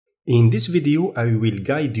In this video, I will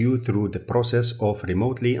guide you through the process of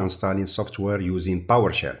remotely installing software using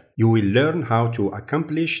PowerShell. You will learn how to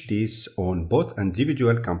accomplish this on both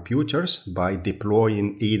individual computers by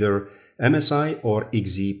deploying either MSI or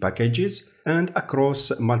exe packages and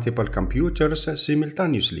across multiple computers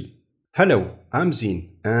simultaneously. Hello, I'm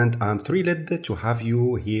Zin, and I'm thrilled to have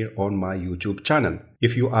you here on my YouTube channel.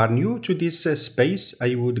 If you are new to this space,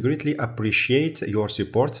 I would greatly appreciate your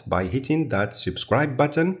support by hitting that subscribe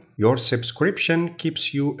button. Your subscription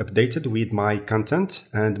keeps you updated with my content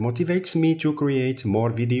and motivates me to create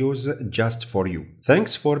more videos just for you.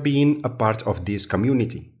 Thanks for being a part of this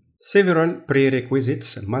community. Several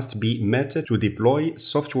prerequisites must be met to deploy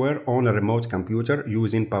software on a remote computer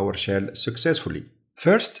using PowerShell successfully.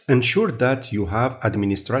 First, ensure that you have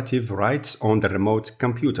administrative rights on the remote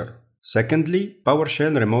computer. Secondly,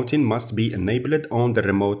 PowerShell remoting must be enabled on the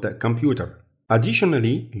remote computer.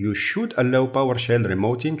 Additionally, you should allow PowerShell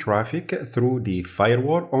remoting traffic through the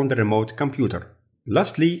firewall on the remote computer.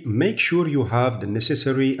 Lastly, make sure you have the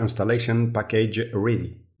necessary installation package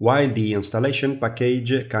ready. While the installation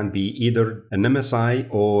package can be either an MSI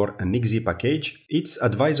or an exe package, it's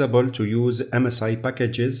advisable to use MSI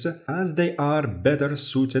packages as they are better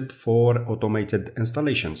suited for automated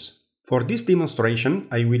installations. For this demonstration,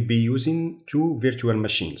 I will be using two virtual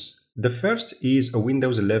machines. The first is a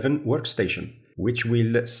Windows 11 workstation, which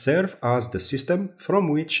will serve as the system from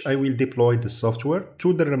which I will deploy the software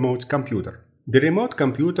to the remote computer. The remote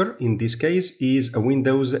computer in this case is a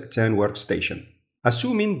Windows 10 workstation.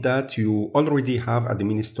 Assuming that you already have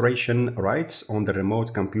administration rights on the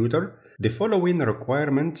remote computer, the following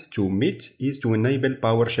requirement to meet is to enable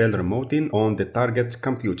PowerShell remoting on the target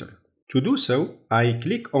computer. To do so, I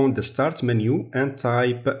click on the Start menu and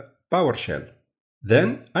type PowerShell.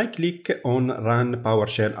 Then I click on Run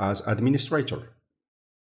PowerShell as administrator.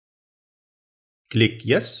 Click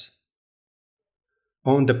Yes.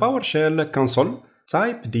 On the PowerShell console,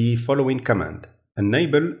 type the following command: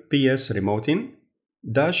 enable PS remoting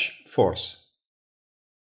 -force.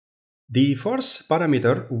 The force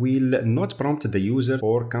parameter will not prompt the user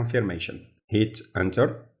for confirmation. Hit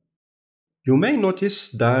Enter. You may notice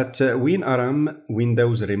that WinRM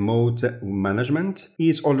Windows Remote Management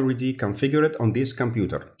is already configured on this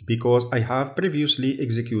computer because I have previously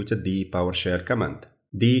executed the PowerShell command.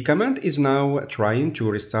 The command is now trying to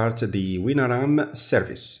restart the WinRM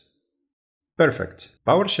service. Perfect.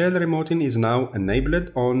 PowerShell remoting is now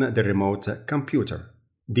enabled on the remote computer.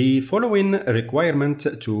 The following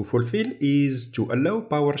requirement to fulfill is to allow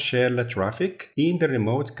PowerShell traffic in the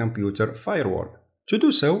remote computer firewall. To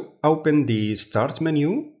do so, open the Start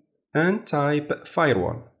menu and type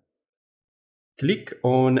Firewall. Click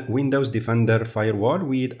on Windows Defender Firewall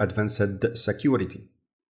with Advanced Security.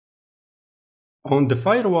 On the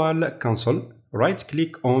Firewall console,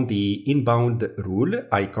 right-click on the Inbound Rule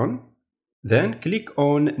icon. Then click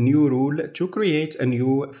on New Rule to create a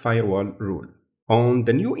new firewall rule. On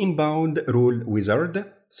the new Inbound Rule wizard,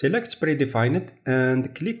 select Predefined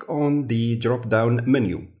and click on the drop-down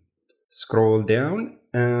menu. Scroll down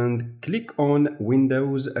and click on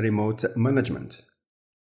Windows Remote Management.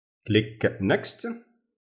 Click Next.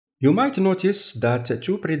 You might notice that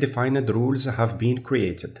two predefined rules have been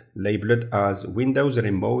created, labeled as Windows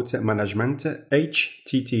Remote Management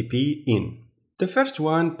HTTP in. The first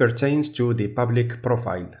one pertains to the public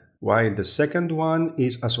profile, while the second one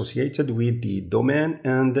is associated with the domain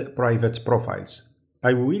and private profiles.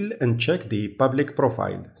 I will uncheck the public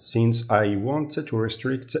profile since I want to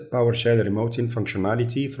restrict PowerShell remoting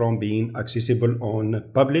functionality from being accessible on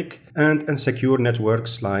public and unsecure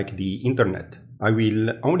networks like the Internet. I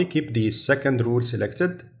will only keep the second rule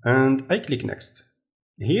selected and I click Next.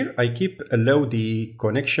 Here I keep Allow the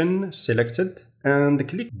connection selected and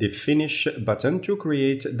click the Finish button to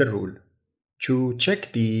create the rule. To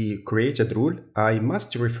check the created rule, I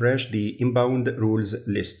must refresh the inbound rules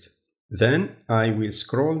list. Then I will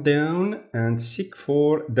scroll down and seek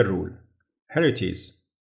for the rule. Here it is.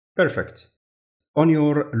 Perfect. On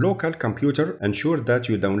your local computer, ensure that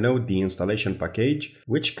you download the installation package,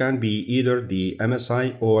 which can be either the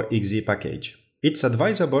MSI or exe package. It's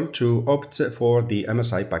advisable to opt for the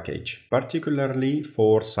MSI package, particularly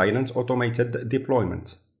for silent automated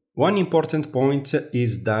deployment. One important point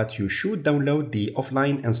is that you should download the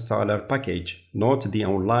offline installer package, not the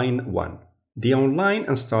online one. The online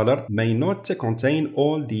installer may not contain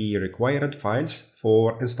all the required files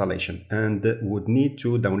for installation and would need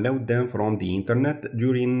to download them from the internet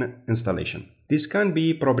during installation. This can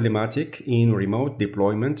be problematic in remote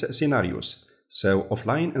deployment scenarios, so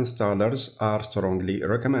offline installers are strongly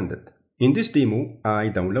recommended. In this demo, I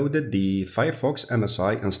downloaded the Firefox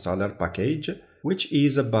MSI installer package which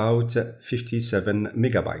is about 57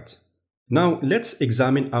 megabytes. Now let's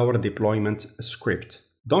examine our deployment script.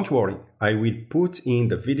 Don't worry, I will put in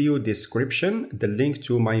the video description the link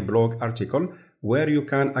to my blog article where you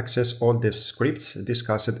can access all the scripts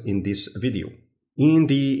discussed in this video. In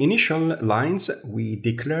the initial lines, we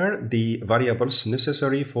declare the variables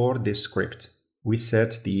necessary for this script. We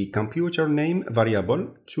set the computer name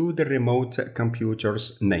variable to the remote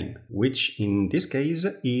computer's name, which in this case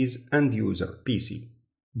is end user PC.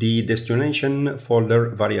 The destination folder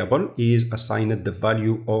variable is assigned the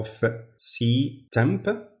value of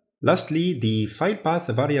ctemp. Lastly, the file path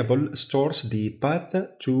variable stores the path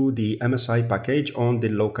to the MSI package on the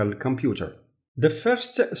local computer. The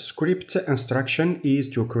first script instruction is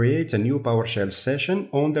to create a new PowerShell session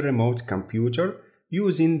on the remote computer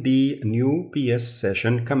using the new ps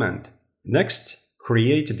session command. Next,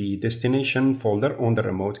 create the destination folder on the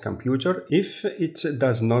remote computer if it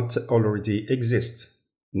does not already exist.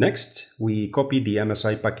 Next, we copy the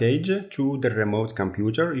MSI package to the remote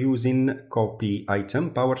computer using copy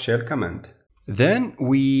item PowerShell command. Then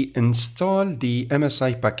we install the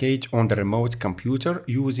MSI package on the remote computer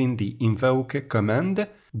using the invoke command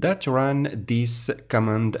that ran this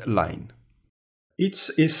command line.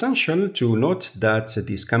 It's essential to note that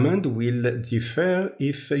this command will differ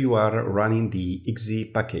if you are running the exe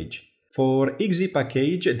package. For exe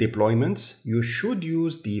package deployments, you should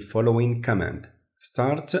use the following command: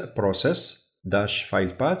 start process,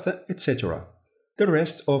 -file path, etc. The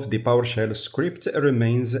rest of the PowerShell script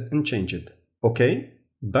remains unchanged. Okay,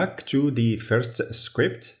 back to the first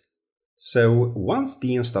script. So once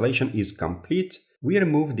the installation is complete, we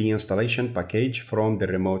remove the installation package from the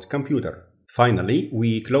remote computer. Finally,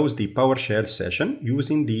 we close the PowerShell session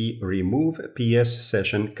using the remove ps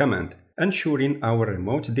session command, ensuring our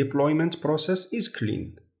remote deployment process is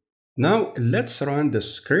clean. Now let's run the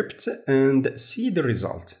script and see the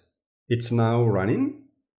result. It's now running.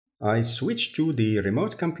 I switch to the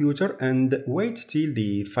remote computer and wait till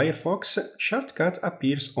the Firefox shortcut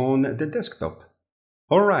appears on the desktop.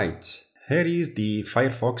 Alright, here is the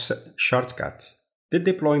Firefox shortcut. The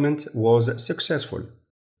deployment was successful.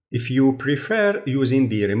 If you prefer using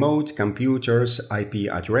the remote computer's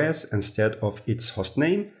IP address instead of its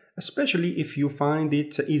hostname, especially if you find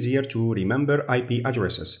it easier to remember IP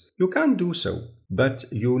addresses, you can do so, but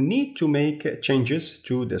you need to make changes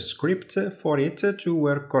to the script for it to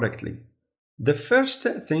work correctly. The first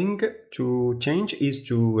thing to change is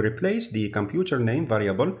to replace the computer name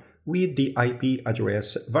variable with the IP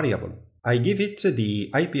address variable. I give it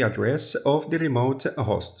the IP address of the remote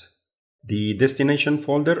host. The destination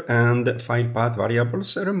folder and file path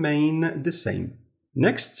variables remain the same.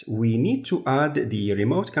 Next, we need to add the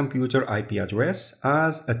remote computer IP address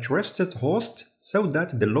as a trusted host so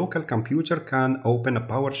that the local computer can open a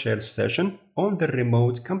PowerShell session on the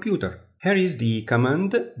remote computer. Here is the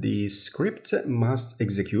command the script must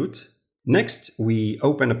execute. Next, we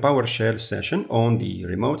open a PowerShell session on the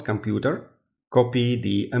remote computer, copy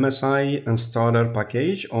the MSI installer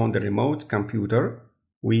package on the remote computer.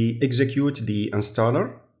 We execute the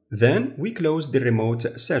installer, then we close the remote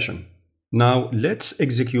session. Now let's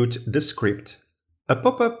execute the script. A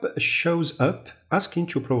pop-up shows up asking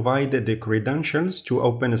to provide the credentials to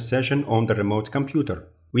open a session on the remote computer.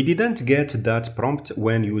 We didn't get that prompt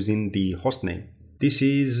when using the hostname. This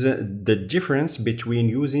is the difference between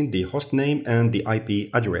using the hostname and the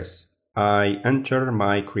IP address. I enter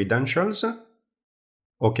my credentials.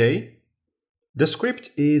 OK. The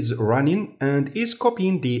script is running and is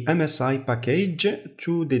copying the MSI package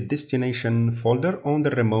to the destination folder on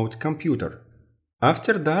the remote computer.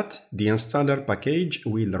 After that, the installer package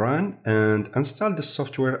will run and install the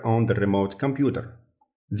software on the remote computer.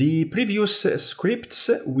 The previous scripts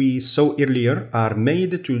we saw earlier are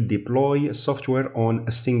made to deploy software on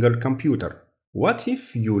a single computer. What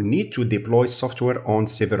if you need to deploy software on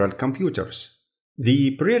several computers?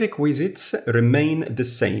 The prerequisites remain the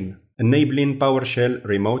same, enabling PowerShell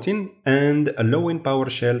remoting and allowing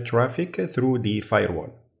PowerShell traffic through the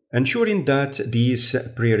firewall. Ensuring that these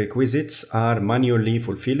prerequisites are manually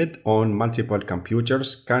fulfilled on multiple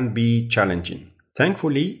computers can be challenging.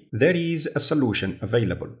 Thankfully, there is a solution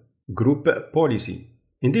available: group policy.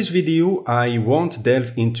 In this video, I won't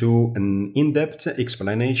delve into an in-depth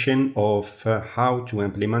explanation of how to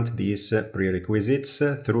implement these prerequisites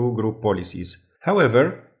through group policies.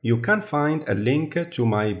 However, you can find a link to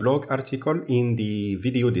my blog article in the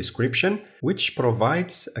video description, which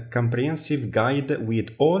provides a comprehensive guide with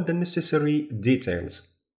all the necessary details.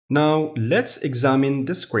 Now, let's examine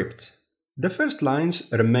the script. The first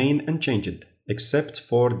lines remain unchanged, except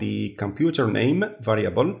for the computer name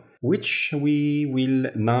variable, which we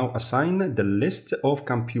will now assign the list of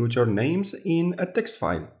computer names in a text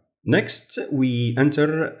file. Next, we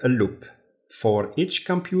enter a loop. For each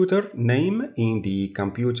computer name in the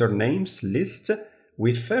computer names list,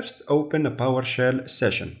 we first open a PowerShell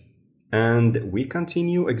session, and we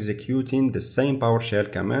continue executing the same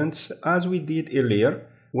PowerShell commands as we did earlier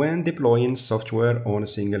when deploying software on a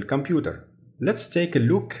single computer. Let's take a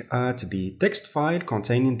look at the text file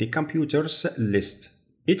containing the computers list.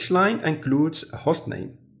 Each line includes a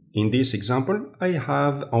hostname. In this example, I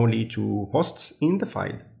have only 2 hosts in the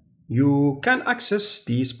file. You can access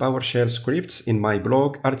these PowerShell scripts in my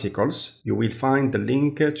blog articles. You will find the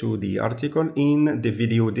link to the article in the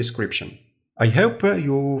video description. I hope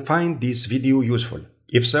you find this video useful.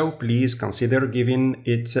 If so, please consider giving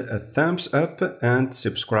it a thumbs up and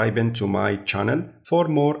subscribing to my channel for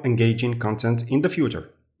more engaging content in the future.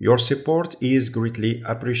 Your support is greatly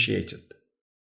appreciated.